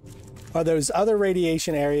is, are those other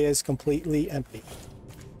radiation areas completely empty?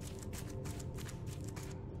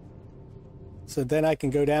 So then I can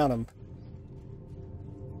go down them.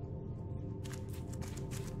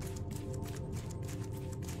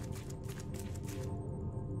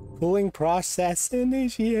 Cooling process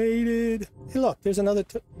initiated. Hey, look, there's another.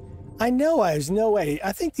 I know there's no way.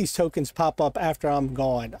 I think these tokens pop up after I'm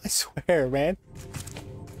gone. I swear, man.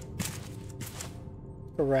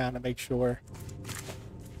 Go around to make sure.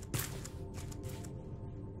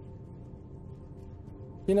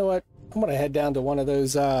 You know what? I'm gonna head down to one of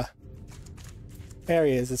those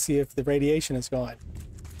areas to see if the radiation is gone.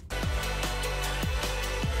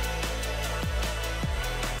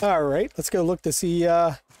 All right, let's go look to see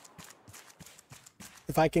if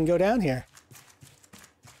I can go down here.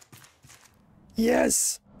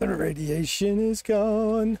 Yes, the radiation is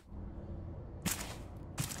gone.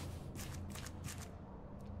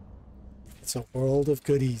 It's a world of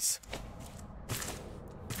goodies.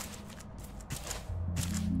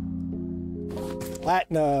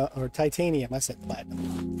 Platinum or titanium. I said platinum.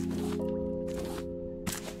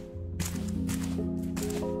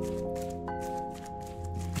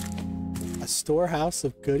 A storehouse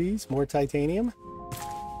of goodies. More titanium.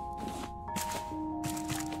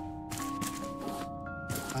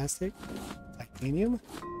 Plastic. Titanium.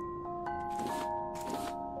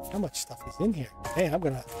 How much stuff is in here? Hey, I'm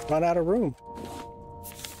gonna run out of room.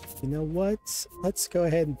 You know what? Let's go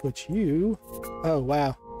ahead and put you. Oh,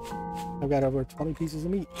 wow. I've got over 20 pieces of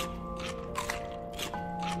meat.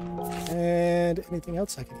 And anything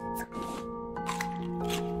else I can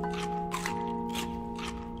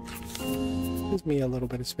eat. Gives me a little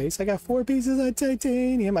bit of space. I got 4 pieces of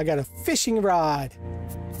titanium. I got a fishing rod.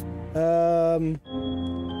 Oh,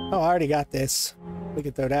 I already got this. We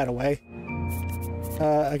can throw that away.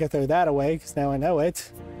 I can throw that away because now I know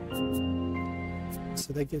it.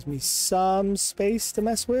 So that gives me some space to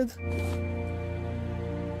mess with.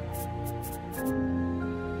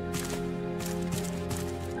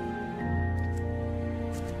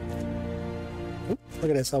 Look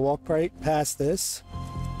at this, I walk right past this.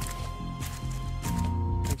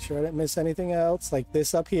 Make sure I didn't miss anything else, like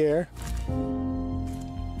this up here.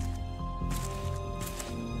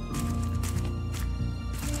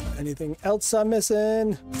 Anything else I'm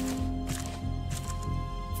missing?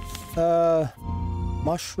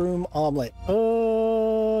 Mushroom omelet.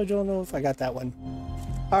 Oh, I don't know if I got that one.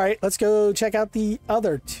 All right, let's go check out the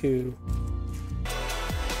other 2.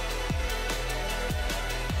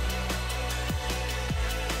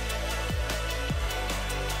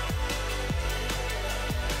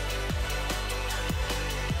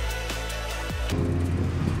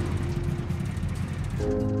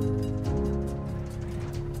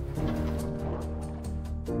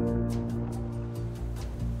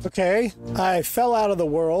 Okay, I fell out of the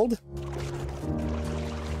world,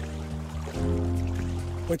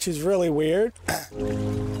 which is really weird.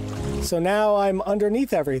 So now I'm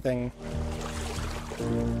underneath everything.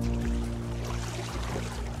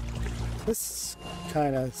 This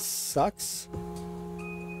kind of sucks.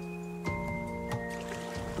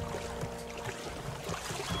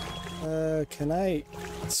 Can I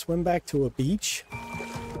swim back to a beach?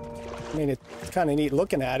 I mean, it's kind of neat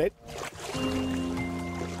looking at it.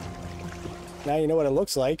 Now you know what it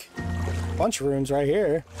looks like. Bunch of rooms right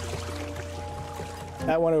here.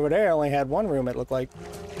 That one over there only had 1 room, it looked like.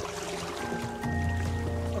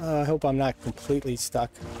 I hope I'm not completely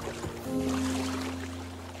stuck.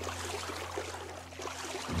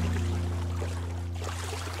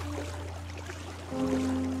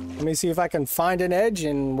 Let me see if I can find an edge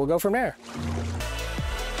and we'll go from there.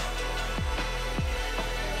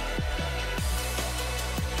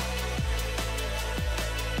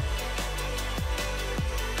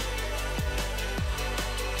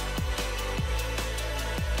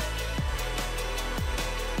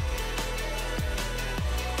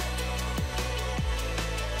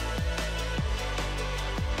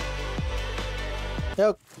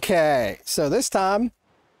 Okay, so this time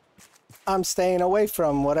I'm staying away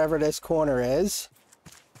from whatever this corner is.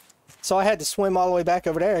 So I had to swim all the way back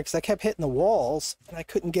over there because I kept hitting the walls and I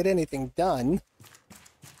couldn't get anything done.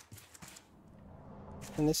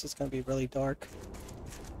 And this is going to be really dark.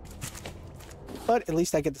 But at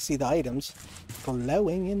least I get to see the items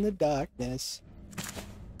glowing in the darkness.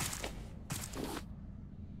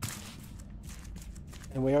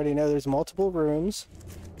 And we already know there's multiple rooms.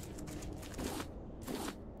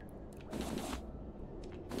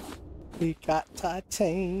 We got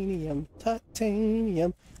titanium,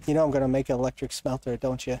 titanium. You know I'm gonna make an electric smelter,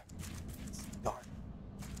 don't you? It's dark.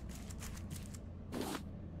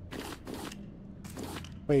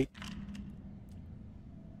 Wait.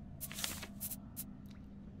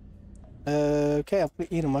 Okay, I'm gonna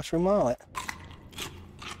eat a mushroom omelet.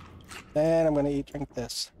 Then I'm gonna drink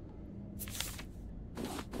this.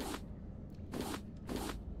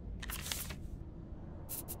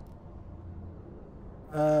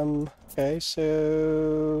 Okay,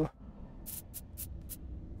 so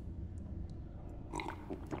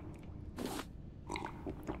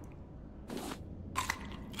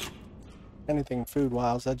anything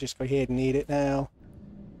food-wise. I'll just go ahead and eat it now.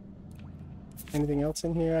 Anything else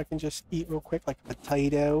in here I can just eat real quick, like a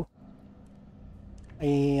potato?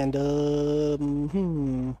 And,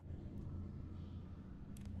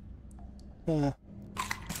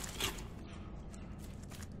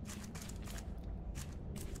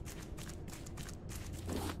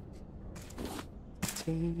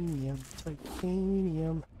 Titanium,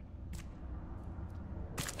 titanium.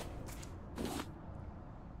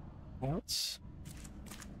 Else?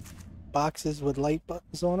 Boxes with light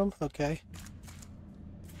buttons on them, okay.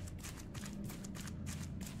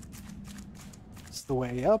 It's the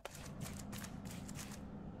way up.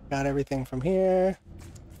 Got everything from here.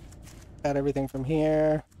 Got everything from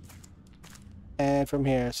here. And from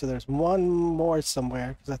here. So there's one more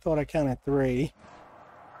somewhere, because I thought I counted 3.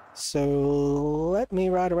 So let me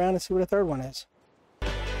ride around and see what the third one is.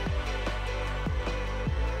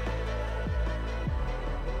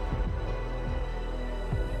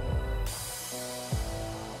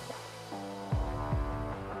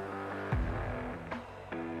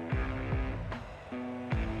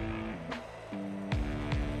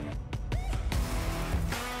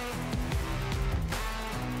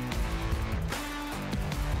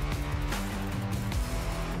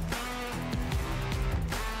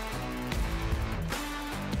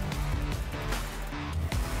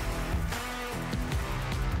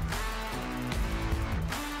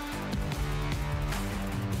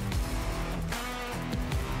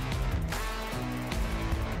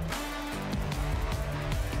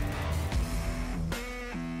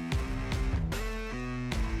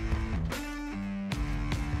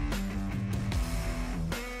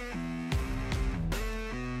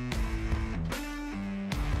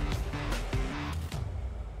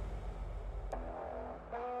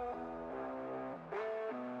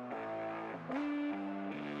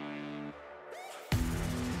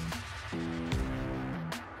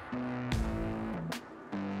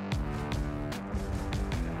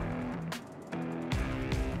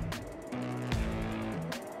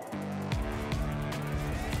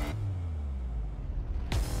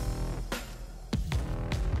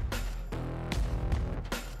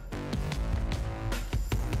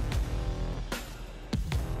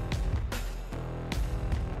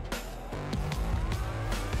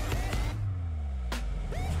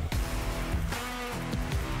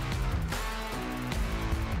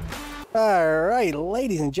 Alright,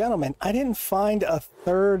 ladies and gentlemen, I didn't find a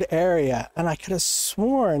third area, and I could have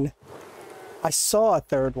sworn I saw a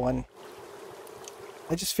third one.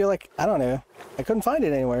 I just feel like, I don't know, I couldn't find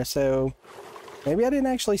it anywhere, so maybe I didn't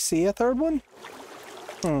actually see a third one?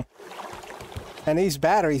 And these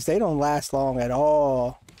batteries, they don't last long at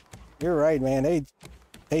all. You're right, man,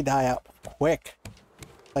 they die out quick.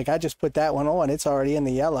 Like, I just put that one on, it's already in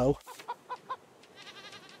the yellow.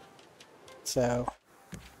 So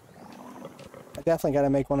I definitely got to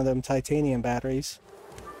make one of them titanium batteries.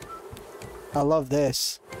 I love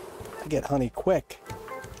this. I get honey quick.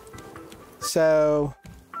 So,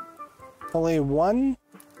 only one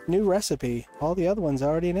new recipe. All the other ones I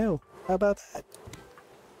already knew. How about that?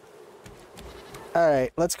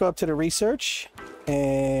 Alright, let's go up to the research.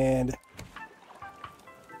 And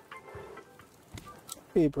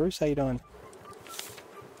hey, Bruce, how you doing?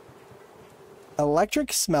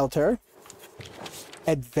 Electric smelter.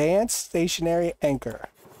 Advanced stationary anchor.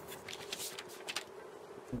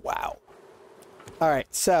 Wow.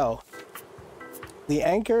 Alright, so the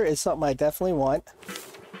anchor is something I definitely want,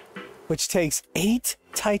 which takes 8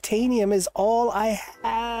 titanium is all I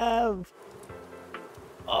have.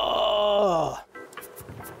 Oh.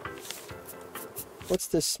 What's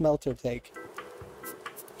this smelter take?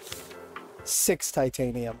 6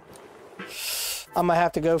 titanium. I'm gonna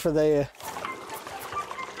have to go for the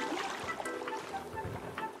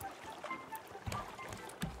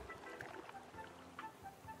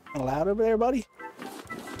loud over there, buddy?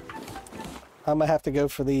 I'm gonna have to go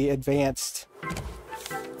for the advanced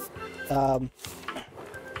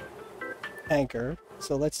anchor.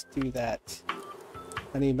 So let's do that.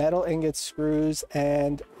 I need metal ingots, screws,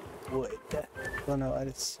 and wood. Oh no,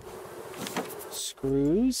 it's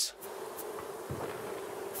screws.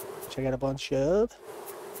 Which I got a bunch of.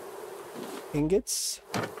 Ingots.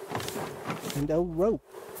 And a rope.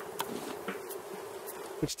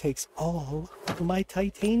 Which takes all of my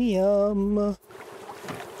titanium.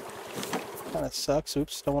 Kind of sucks.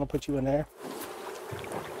 Oops, don't want to put you in there.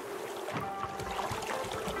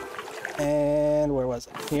 And where was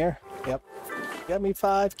it? Here? Yep. Got me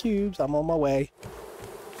 5 cubes. I'm on my way.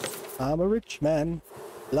 I'm a rich man.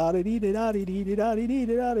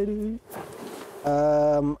 La-di-dee-da-dee-dee-da-dee-dee-da-dee-dee.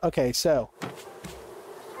 Okay, so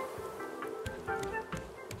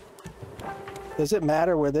Does it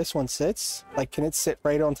matter where this one sits? Like, can it sit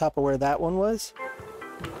right on top of where that one was?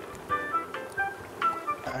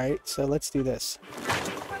 Alright, so let's do this.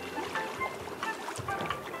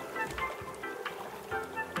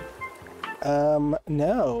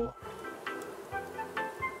 No.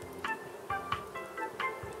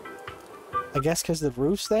 I guess because the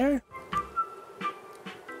roof's there?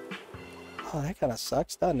 Oh, that kind of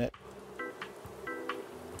sucks, doesn't it?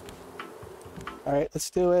 Alright, let's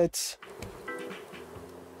do it.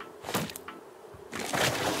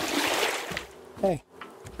 Hey,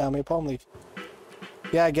 found me a palm leaf.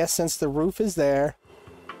 Yeah, I guess since the roof is there.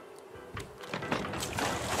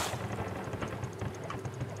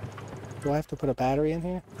 Do I have to put a battery in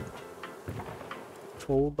here?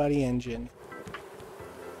 Controlled by the engine.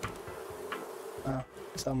 Oh,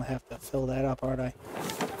 so I'm gonna have to fill that up, aren't I?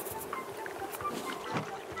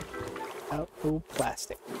 Out of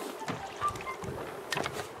plastic.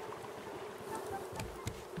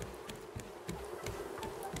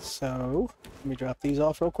 So, let me drop these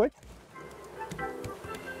off real quick.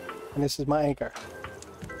 And this is my anchor.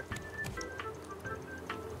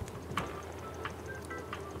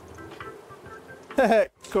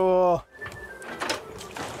 Cool.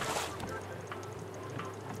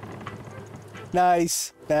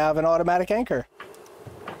 Nice. Now I have an automatic anchor.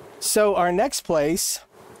 So our next place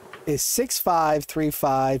is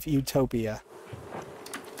 6535 Utopia.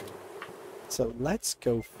 So let's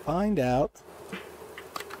go find out.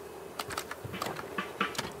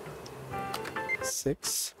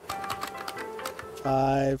 6,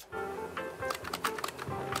 5,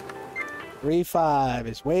 3, 5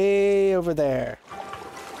 is way over there.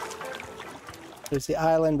 There's the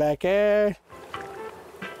island back there.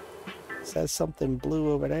 Says something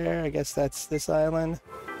blue over there. I guess that's this island.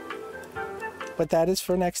 But that is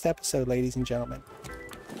for next episode, ladies and gentlemen.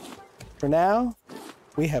 For now,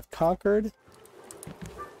 we have conquered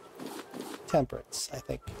Temperance, I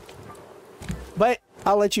think. But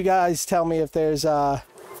I'll let you guys tell me if there's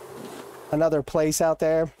another place out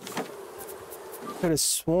there. Could have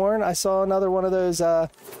sworn I saw another one of those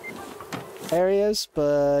areas,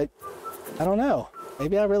 but I don't know.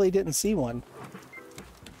 Maybe I really didn't see one.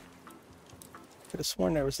 Could have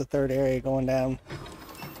sworn there was a third area going down.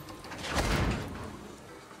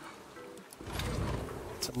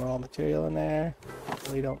 Some raw material in there.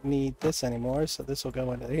 We don't need this anymore, so this will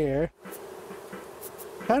go into here.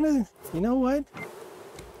 Kind of, you know what?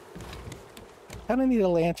 Kind of need a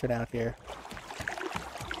lantern out here.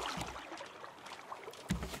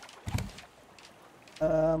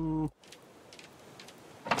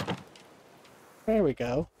 There we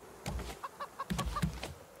go.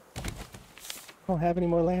 Don't have any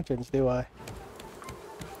more lanterns, do I?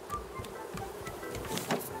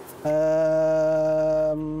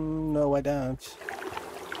 No, I don't.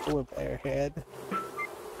 Oh, a bear head. Do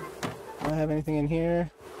I have anything in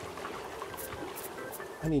here?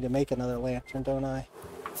 I need to make another lantern, don't I?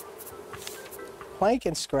 Plank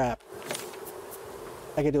and scrap.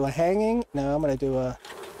 I could do a hanging. No, I'm gonna do a...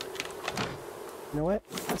 You know what?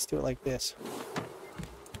 Let's do it like this.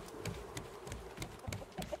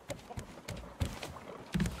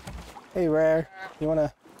 Hey, Rare. You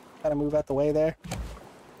wanna kind of move out the way there?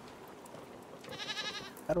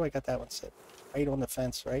 How do I got that one sit? Right on the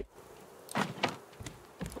fence, right?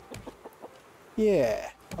 Yeah,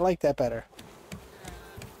 I like that better.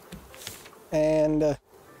 And, oh,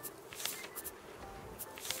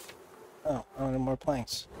 I don't need more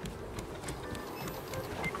planks.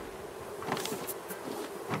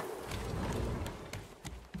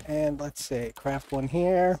 And let's see, craft one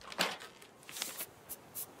here.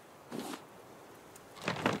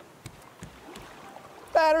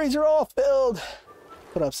 Batteries are all filled.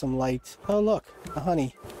 Put up some light. Oh, look, a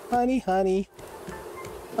honey. Honey, honey.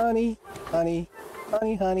 Honey, honey,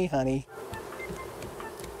 honey, honey, honey.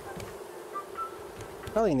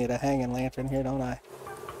 Probably need a hanging lantern here, don't I?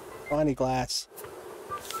 Oh, I need glass.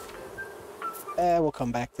 We'll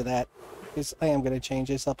come back to that. Because I am going to change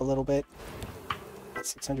this up a little bit.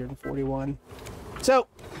 641. So,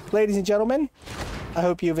 ladies and gentlemen, I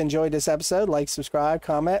hope you've enjoyed this episode. Like, subscribe,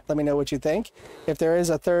 comment. Let me know what you think. If there is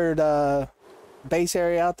a third base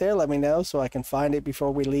area out there, let me know so I can find it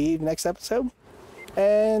before we leave next episode.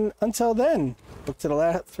 And until then, look to the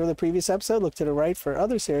left for the previous episode. Look to the right for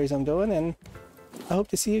other series I'm doing. And I hope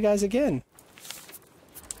to see you guys again.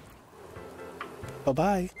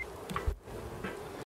 Bye-bye.